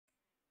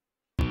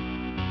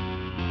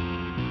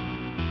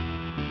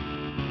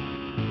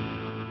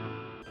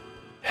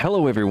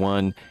Hello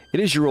everyone, it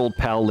is your old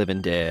pal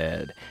Living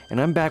Dead,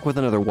 and I'm back with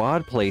another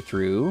WoD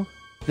playthrough.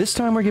 This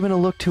time we're giving a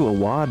look to a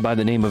WoD by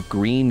the name of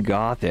Green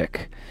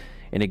Gothic,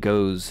 and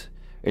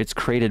it's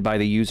created by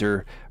the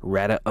user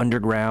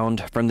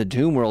RataUnderground from the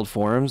Doom World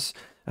forums.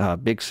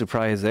 Big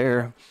surprise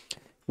there.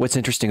 What's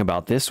interesting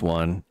about this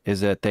one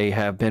is that they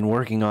have been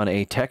working on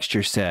a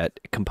texture set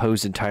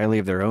composed entirely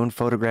of their own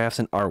photographs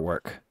and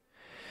artwork.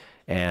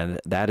 And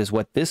that is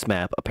what this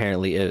map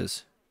apparently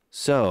is.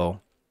 So,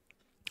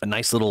 a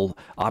nice little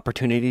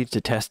opportunity to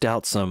test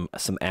out some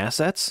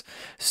assets.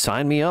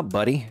 Sign me up,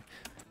 buddy.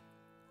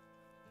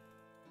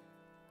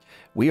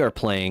 We are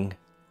playing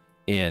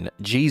in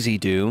GZ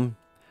Doom,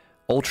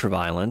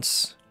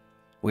 Ultraviolence.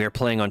 We are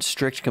playing on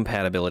strict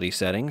compatibility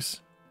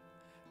settings.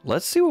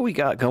 Let's see what we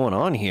got going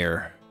on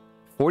here.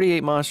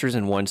 48 monsters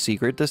and 1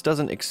 secret. This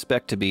doesn't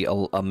expect to be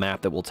a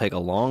map that will take a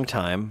long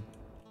time.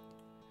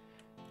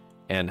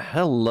 And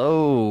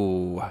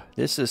hello.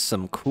 This is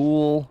some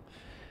cool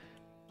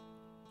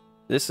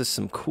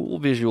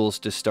visuals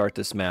to start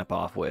this map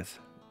off with.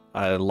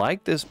 I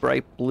like this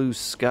bright blue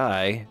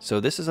sky.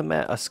 So this is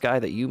a sky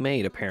that you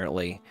made,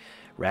 apparently.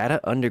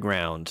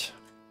 RataUnderground.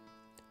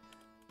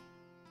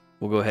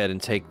 We'll go ahead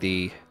and take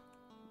the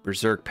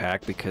Berserk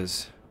pack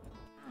because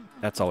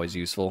that's always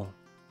useful.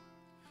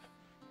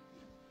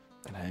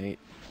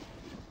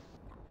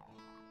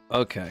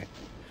 Okay.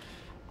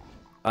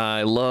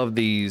 I love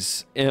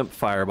these imp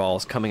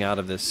fireballs coming out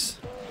of this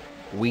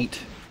wheat.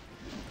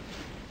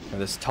 Or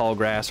this tall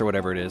grass or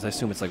whatever it is. I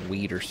assume it's like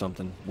wheat or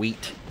something.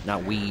 Wheat,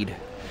 not weed.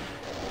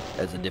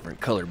 That's a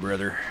different color,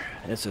 brother.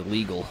 That's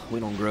illegal. We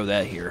don't grow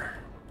that here.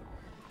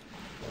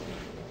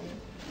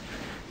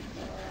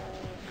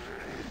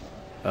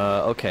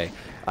 Okay.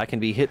 I can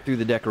be hit through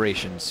the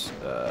decorations.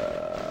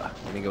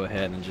 Let me go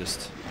ahead and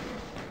just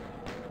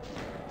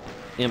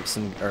imp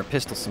some, or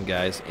pistol some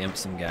guys. Imp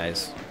some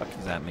guys. What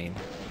does that mean?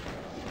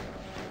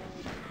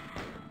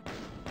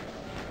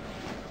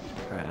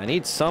 Alright, I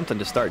need something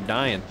to start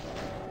dying.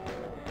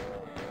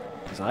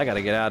 I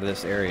gotta get out of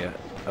this area.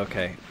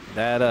 Okay,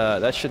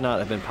 that should not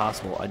have been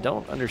possible. I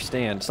don't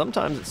understand.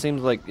 Sometimes it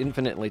seems like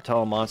infinitely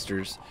tall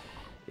monsters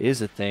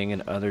is a thing,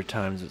 and other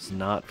times it's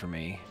not for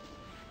me.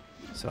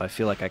 So I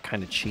feel like I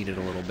kind of cheated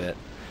a little bit.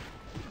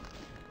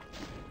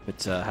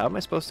 But how am I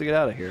supposed to get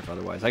out of here if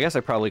otherwise? I guess I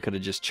probably could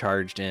have just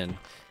charged in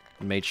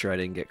and made sure I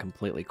didn't get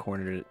completely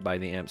cornered by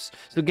the imps.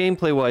 So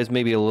gameplay-wise,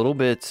 maybe a little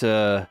bit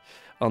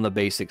on the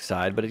basic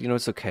side, but you know,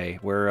 it's okay.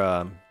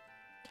 We're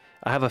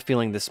I have a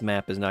feeling this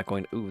map is not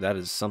going to... Ooh, that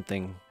is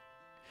something...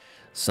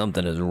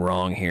 Something is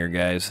wrong here,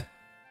 guys.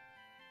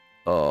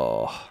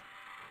 Oh.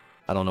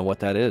 I don't know what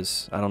that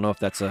is. I don't know if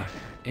that's a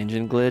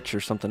engine glitch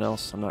or something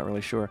else. I'm not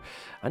really sure.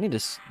 I need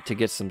to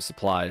get some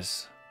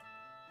supplies.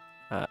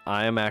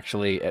 I am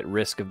actually at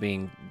risk of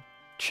being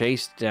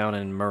chased down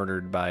and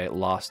murdered by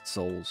lost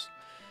souls.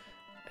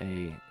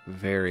 A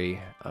very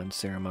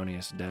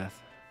unceremonious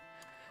death.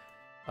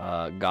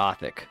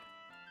 Gothic.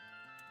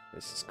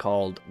 This is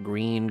called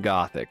Green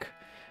Gothic.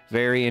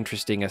 Very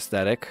interesting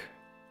aesthetic.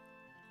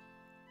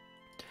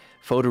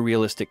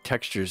 Photorealistic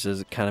textures.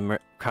 Does it kind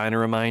of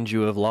remind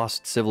you of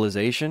Lost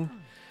Civilization?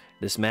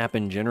 This map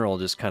in general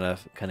just kind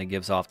of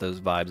gives off those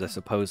vibes. I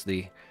suppose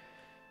the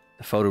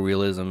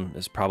photorealism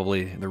is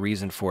probably the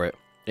reason for it.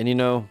 And you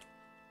know,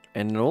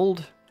 an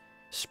old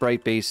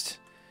sprite-based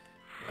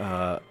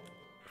from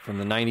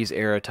the 90s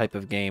era type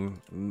of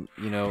game,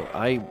 you know,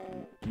 I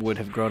would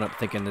have grown up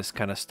thinking this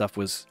kind of stuff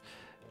was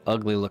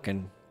ugly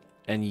looking,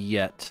 and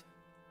yet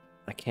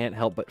I can't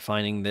help but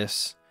finding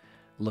this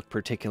look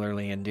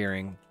particularly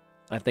endearing.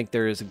 I think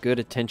there is a good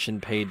attention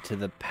paid to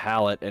the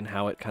palette and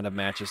how it kind of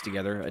matches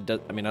together.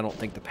 I mean, I don't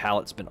think the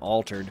palette's been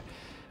altered,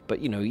 but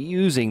you know,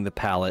 using the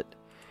palette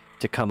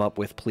to come up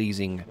with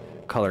pleasing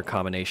color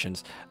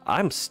combinations.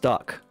 I'm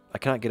stuck. I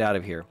cannot get out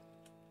of here.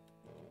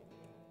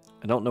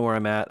 I don't know where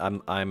I'm at.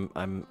 I'm a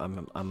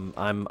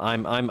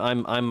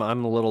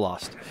little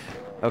lost.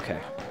 Okay.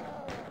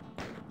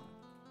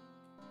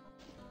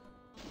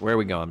 Where are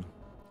we going?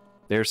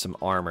 There's some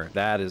armor.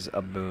 That is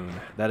a boon.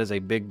 That is a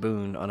big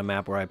boon on a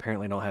map where I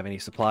apparently don't have any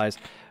supplies.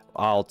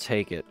 I'll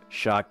take it.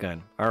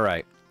 Shotgun.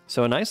 Alright.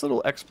 So a nice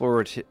little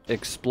explorative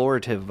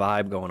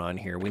vibe going on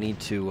here. We need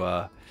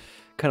to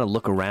kind of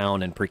look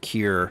around and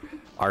procure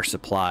our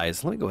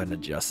supplies. Let me go ahead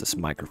and adjust this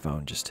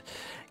microphone. Just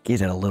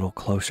get it a little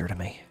closer to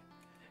me.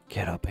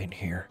 Get up in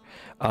here.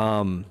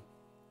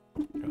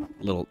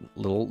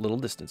 Little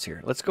distance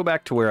here. Let's go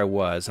back to where I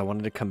was. I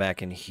wanted to come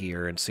back in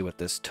here and see what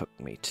this took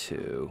me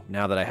to.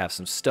 Now that I have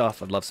some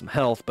stuff, I'd love some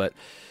health, but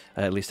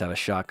I at least have a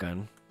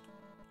shotgun.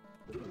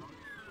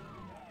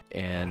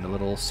 And a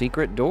little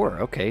secret door.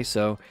 Okay,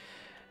 so,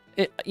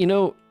 you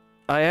know,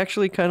 I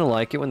actually kind of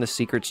like it when the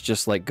secret's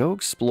just like, go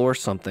explore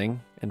something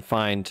and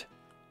find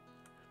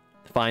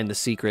the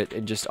secret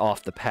and just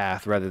off the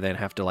path rather than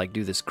have to like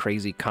do this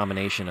crazy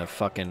combination of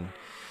fucking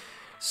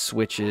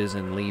switches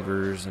and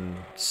levers and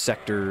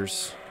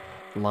sectors,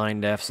 line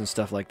defs and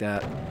stuff like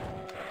that.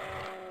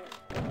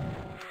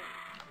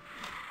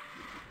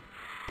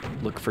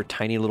 Look for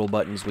tiny little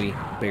buttons we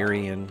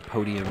bury in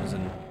podiums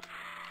and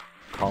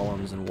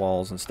columns and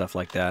walls and stuff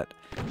like that.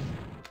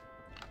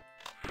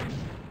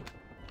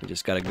 We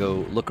just got to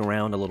go look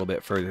around a little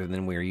bit further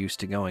than we're used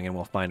to going, and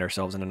we'll find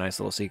ourselves in a nice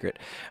little secret.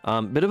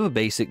 Bit of a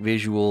basic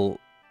visual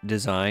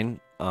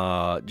design.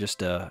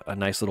 Just a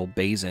nice little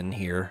basin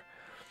here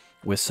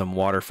with some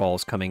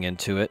waterfalls coming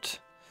into it.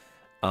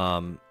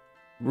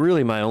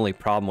 Really, my only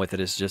problem with it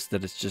is just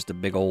that it's just a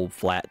big old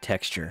flat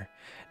texture.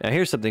 Now,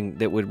 here's something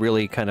that would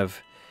really kind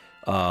of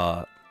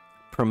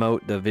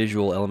promote the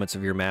visual elements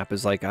of your map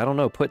is like, I don't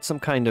know, put some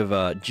kind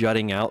of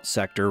jutting out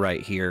sector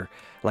right here,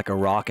 like a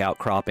rock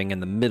outcropping in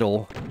the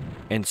middle,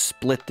 and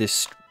split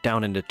this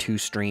down into 2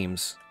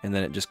 streams, and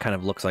then it just kind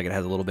of looks like it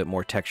has a little bit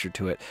more texture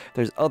to it.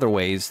 There's other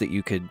ways that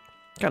you could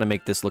kind of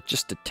make this look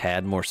just a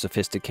tad more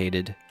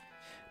sophisticated.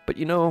 But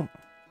you know,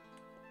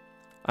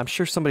 I'm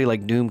sure somebody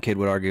like Doom Kid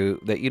would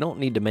argue that you don't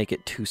need to make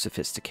it too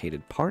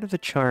sophisticated. Part of the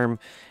charm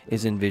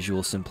is in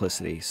visual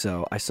simplicity,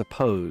 so I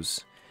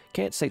suppose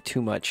can't say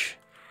too much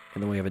in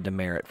the way of a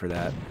demerit for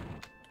that.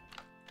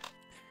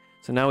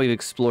 So now we've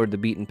explored the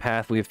beaten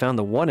path. We have found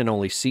the one and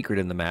only secret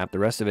in the map. The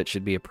rest of it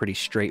should be a pretty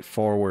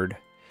straightforward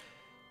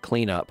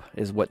cleanup,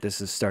 is what this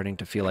is starting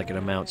to feel like it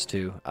amounts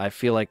to. I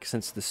feel like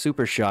since the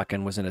super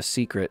shotgun was in a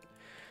secret,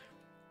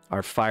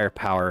 our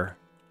firepower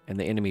and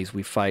the enemies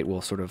we fight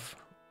will sort of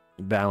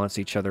balance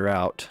each other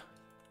out.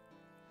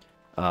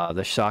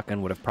 The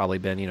shotgun would have probably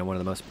been, you know, one of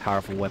the most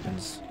powerful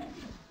weapons.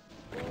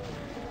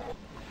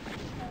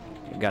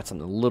 Got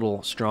something a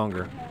little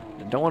stronger.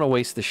 I don't want to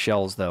waste the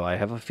shells, though. I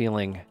have a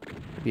feeling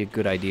it'd be a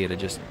good idea to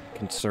just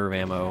conserve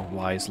ammo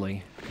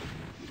wisely.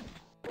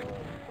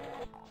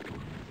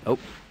 Oh.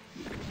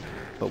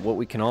 But what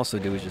we can also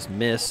do is just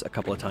miss a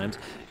couple of times.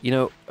 You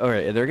know,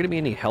 alright, are there going to be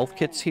any health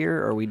kits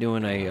here? Or are we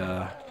doing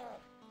a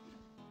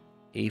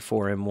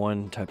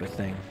A4M1 type of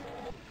thing?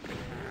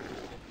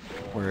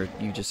 Where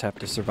you just have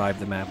to survive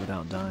the map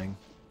without dying.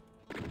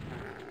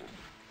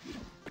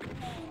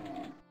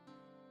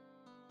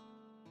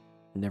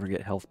 Never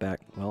get health back.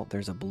 Well,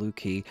 there's a blue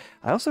key.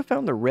 I also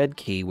found the red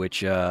key,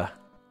 which I'm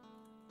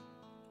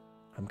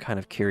kind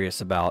of curious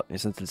about. And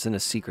since it's in a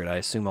secret, I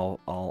assume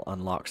I'll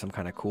unlock some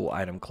kind of cool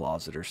item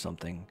closet or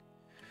something.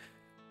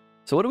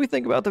 So what do we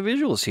think about the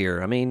visuals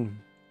here? I mean,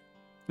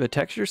 the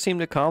textures seem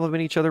to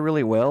complement each other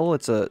really well.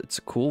 It's a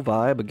cool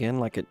vibe. Again,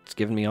 like it's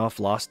giving me off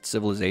Lost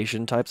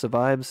Civilization types of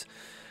vibes.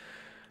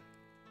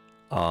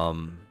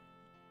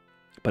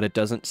 But it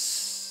doesn't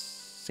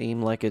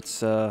seem like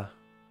it's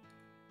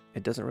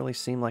it doesn't really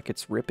seem like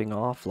it's ripping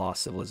off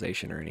Lost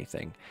Civilization or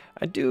anything.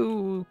 I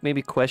do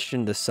maybe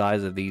question the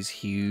size of these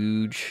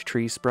huge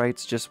tree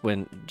sprites just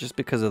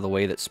because of the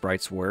way that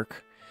sprites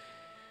work.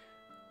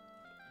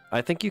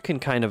 I think you can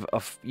kind of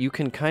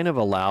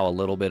allow a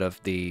little bit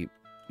of the,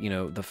 you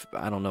know,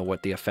 I don't know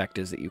what the effect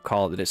is that you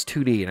call it, that it's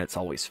 2D and it's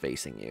always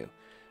facing you.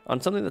 On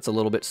something that's a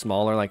little bit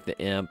smaller like the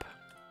imp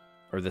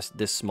or this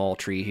small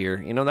tree here,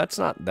 you know, that's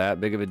not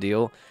that big of a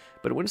deal.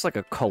 But when it's like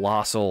a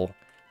colossal,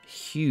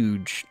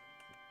 huge,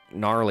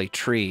 gnarly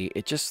tree,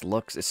 it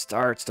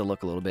starts to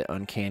look a little bit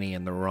uncanny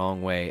in the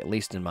wrong way, at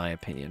least in my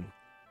opinion.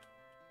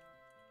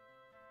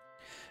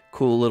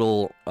 Cool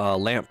little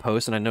lamp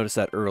post, and I noticed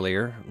that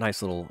earlier.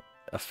 Nice little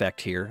effect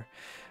here.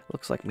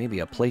 Looks like maybe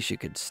a place you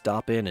could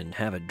stop in and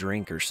have a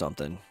drink or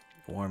something.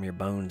 Warm your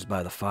bones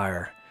by the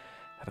fire.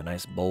 Have a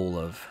nice bowl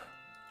of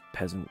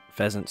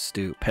pheasant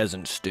stew.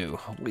 Peasant stew.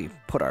 We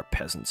put our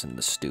peasants in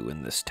the stew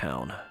in this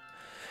town.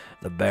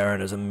 The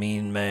Baron is a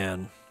mean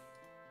man.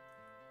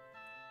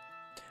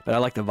 But I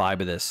like the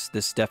vibe of this.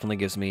 This definitely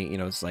gives me, you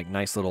know, it's like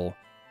nice little,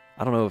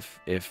 I don't know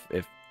if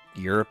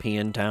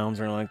European towns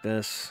are like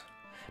this.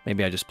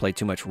 Maybe I just play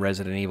too much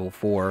Resident Evil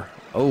 4.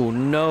 Oh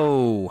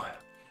no!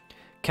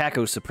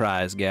 Caco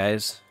surprise,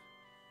 guys.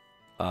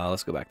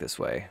 Let's go back this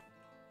way.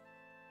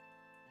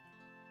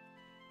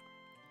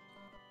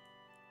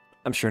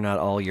 I'm sure not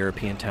all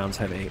European towns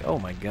have a... Oh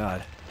my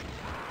god.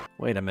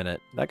 Wait a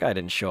minute. That guy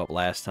didn't show up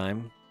last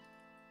time.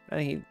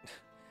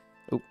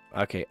 Oh,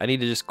 okay. I need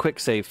to just quick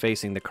save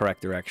facing the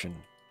correct direction.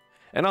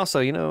 And also,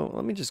 you know,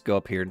 let me just go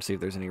up here and see if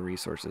there's any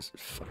resources.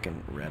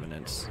 Fucking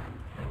revenants.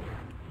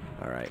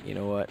 Alright, you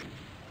know what?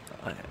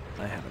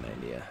 I have an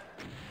idea.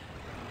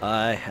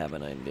 I have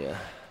an idea.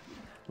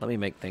 Let me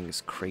make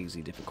things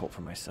crazy difficult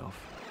for myself.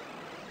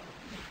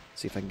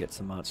 See if I can get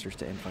some monsters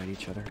to infight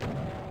each other.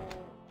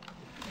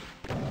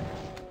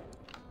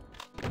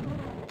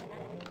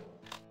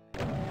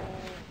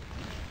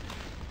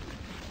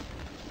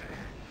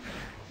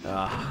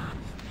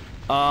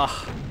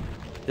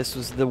 This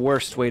was the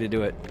worst way to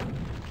do it.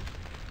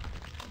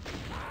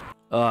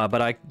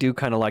 But I do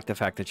kind of like the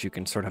fact that you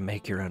can sort of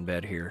make your own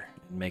bed here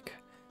and make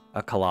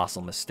a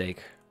colossal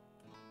mistake.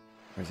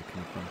 Where's it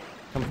coming from?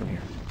 Come from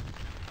here.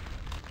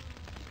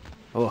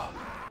 Oh,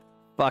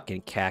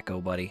 fucking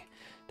Caco, buddy.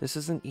 This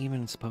isn't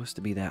even supposed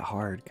to be that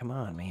hard. Come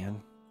on,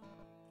 man.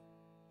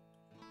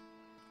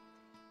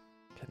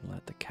 Couldn't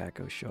let the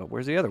Caco show up.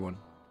 Where's the other one?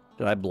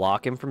 Did I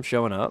block him from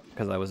showing up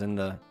because I was in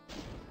the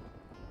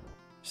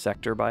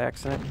sector by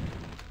accident?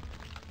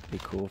 Be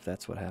cool if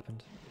that's what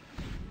happened.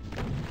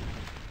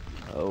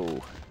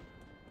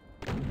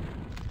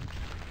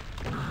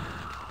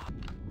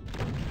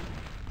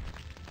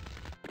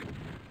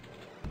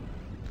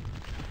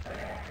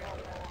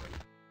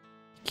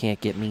 can't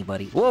get me,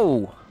 buddy.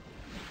 Whoa!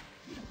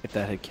 If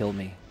that had killed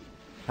me.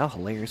 How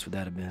hilarious would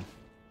that have been?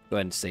 Go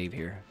ahead and save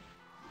here.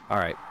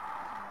 Alright.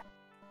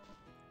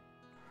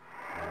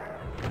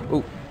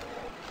 Ooh.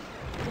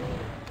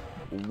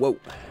 Whoa.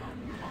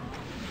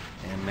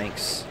 And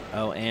Manx.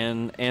 Oh,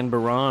 and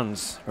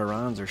Barons.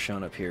 Barons are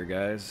showing up here,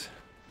 guys.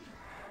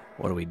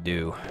 What do we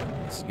do?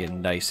 This is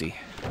getting dicey.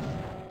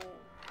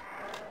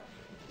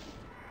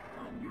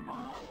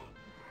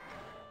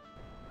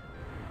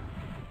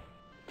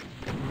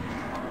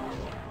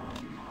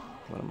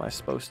 What am I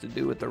supposed to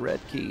do with the red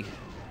key?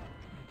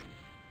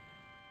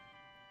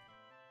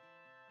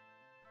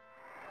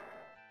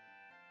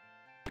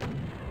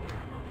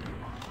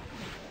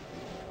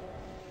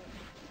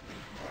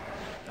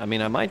 I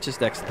mean, I might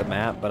just exit the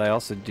map, but I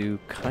also do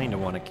kind of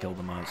want to kill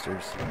the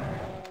monsters.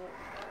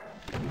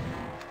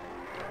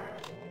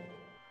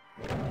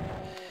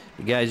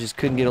 You guys just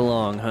couldn't get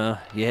along, huh?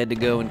 You had to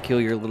go and kill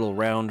your little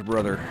round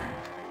brother.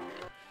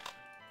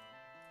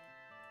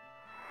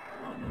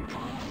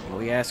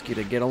 We ask you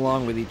to get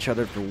along with each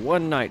other for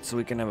one night so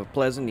we can have a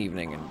pleasant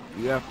evening, and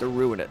you have to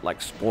ruin it like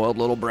spoiled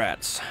little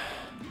brats.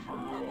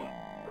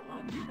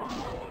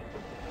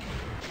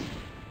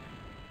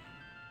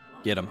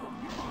 Get him.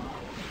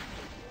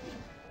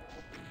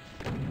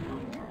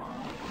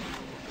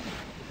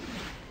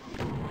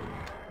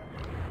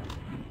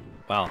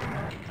 Wow,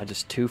 I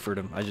just twofered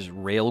him. I just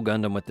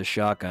railgunned him with the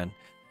shotgun.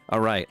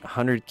 Alright,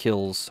 100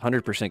 kills,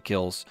 100%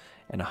 kills,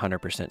 and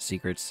 100%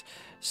 secrets.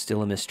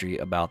 Still a mystery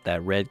about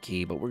that red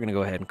key, but we're going to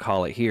go ahead and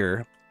call it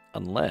here.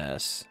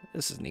 Unless...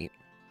 This is neat.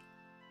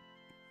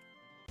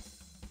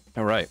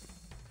 Alright.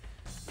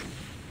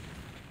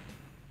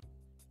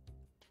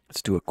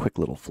 Let's do a quick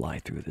little fly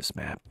through this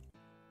map.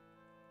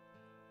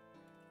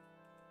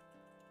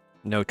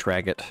 No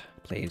Traggett,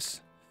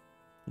 please.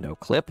 No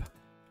clip.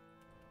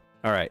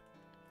 Alright.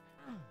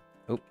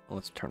 Oh,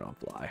 let's turn on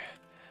fly.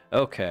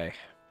 Okay.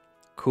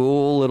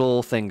 Cool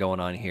little thing going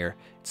on here.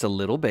 It's a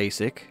little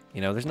basic.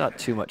 You know, there's not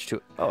too much to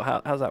it. Oh,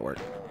 how's that work?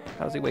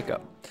 How does he wake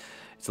up?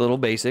 It's a little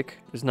basic.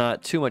 There's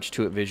not too much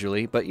to it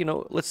visually, but you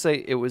know, let's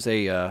say it was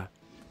a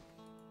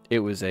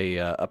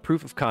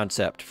proof of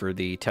concept for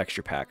the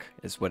texture pack,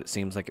 is what it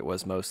seems like it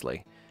was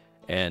mostly.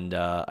 And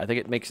I think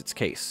it makes its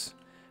case.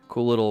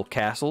 Cool little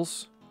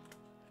castles.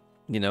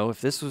 You know,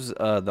 if this was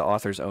the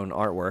author's own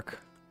artwork,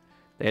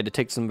 they had to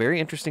take some very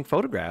interesting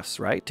photographs,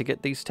 right, to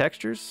get these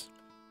textures.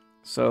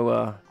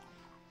 So,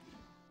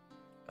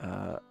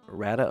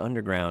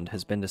 RataUnderground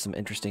has been to some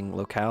interesting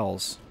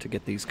locales to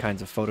get these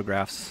kinds of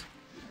photographs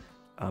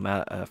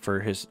for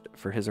his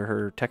or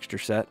her texture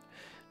set.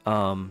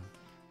 Cool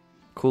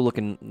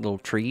looking little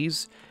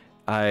trees.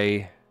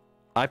 I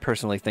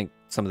personally think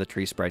some of the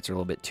tree sprites are a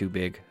little bit too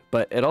big,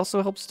 but it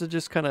also helps to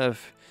just kind of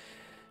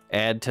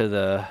add to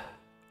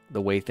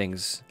the way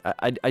things.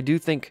 I do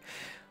think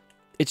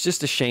it's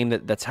just a shame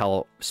that that's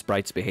how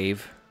sprites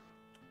behave,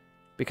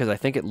 because I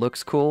think it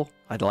looks cool.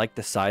 I like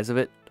the size of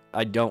it.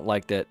 I don't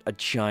like that a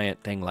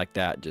giant thing like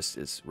that just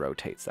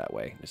rotates that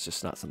way. It's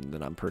just not something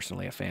that I'm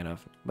personally a fan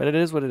of. But it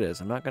is what it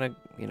is. I'm not gonna,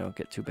 you know,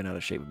 get too bent out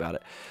of shape about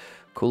it.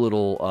 Cool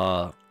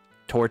little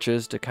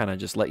torches to kind of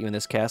just let you in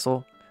this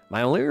castle.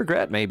 My only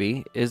regret,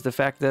 maybe, is the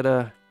fact that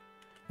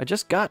I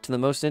just got to the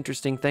most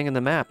interesting thing in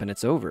the map and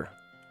it's over.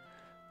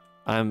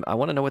 I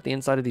want to know what the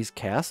inside of these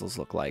castles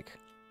look like.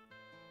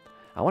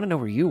 I want to know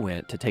where you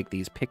went to take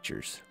these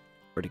pictures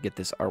or to get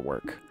this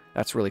artwork.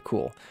 That's really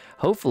cool.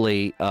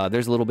 Hopefully,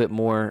 there's a little bit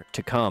more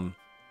to come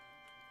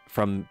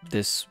from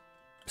this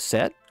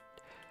set.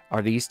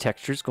 Are these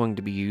textures going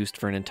to be used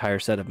for an entire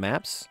set of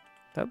maps?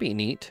 That would be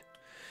neat.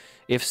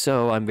 If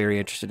so, I'm very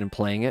interested in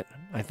playing it.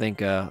 I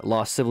think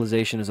Lost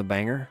Civilization is a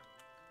banger.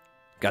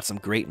 Got some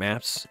great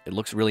maps. It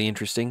looks really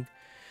interesting.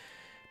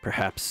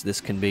 Perhaps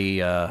this can be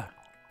a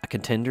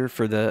contender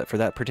for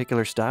that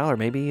particular style, or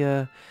maybe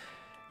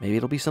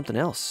it'll be something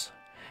else.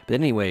 But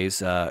anyways,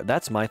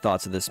 that's my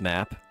thoughts of this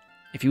map.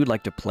 If you would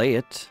like to play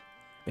it,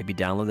 maybe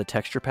download the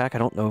texture pack. I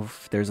don't know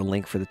if there's a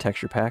link for the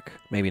texture pack.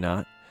 Maybe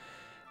not.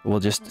 We'll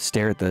just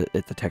stare at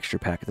the texture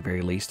pack at the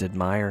very least.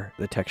 Admire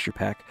the texture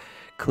pack.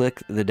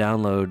 Click the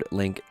download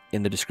link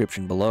in the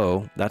description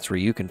below. That's where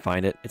you can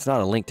find it. It's not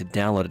a link to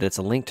download it. It's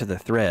a link to the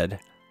thread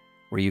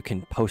where you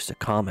can post a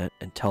comment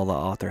and tell the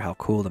author how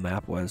cool the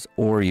map was,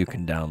 or you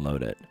can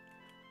download it.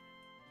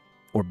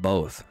 Or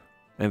both.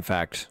 In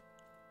fact,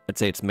 I'd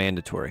say it's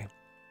mandatory.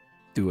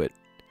 Do it.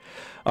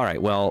 All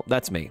right, well,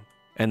 that's me.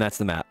 And that's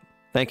the map.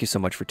 Thank you so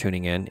much for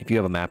tuning in. If you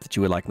have a map that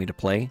you would like me to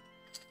play,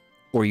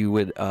 or you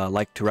would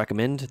like to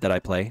recommend that I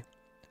play,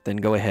 then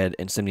go ahead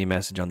and send me a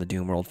message on the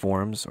Doom World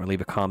forums, or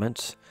leave a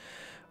comment,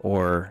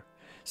 or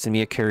send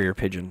me a carrier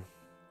pigeon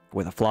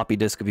with a floppy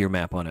disk of your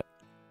map on it,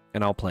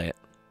 and I'll play it.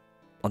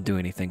 I'll do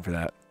anything for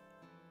that.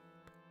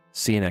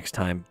 See you next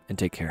time, and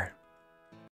take care.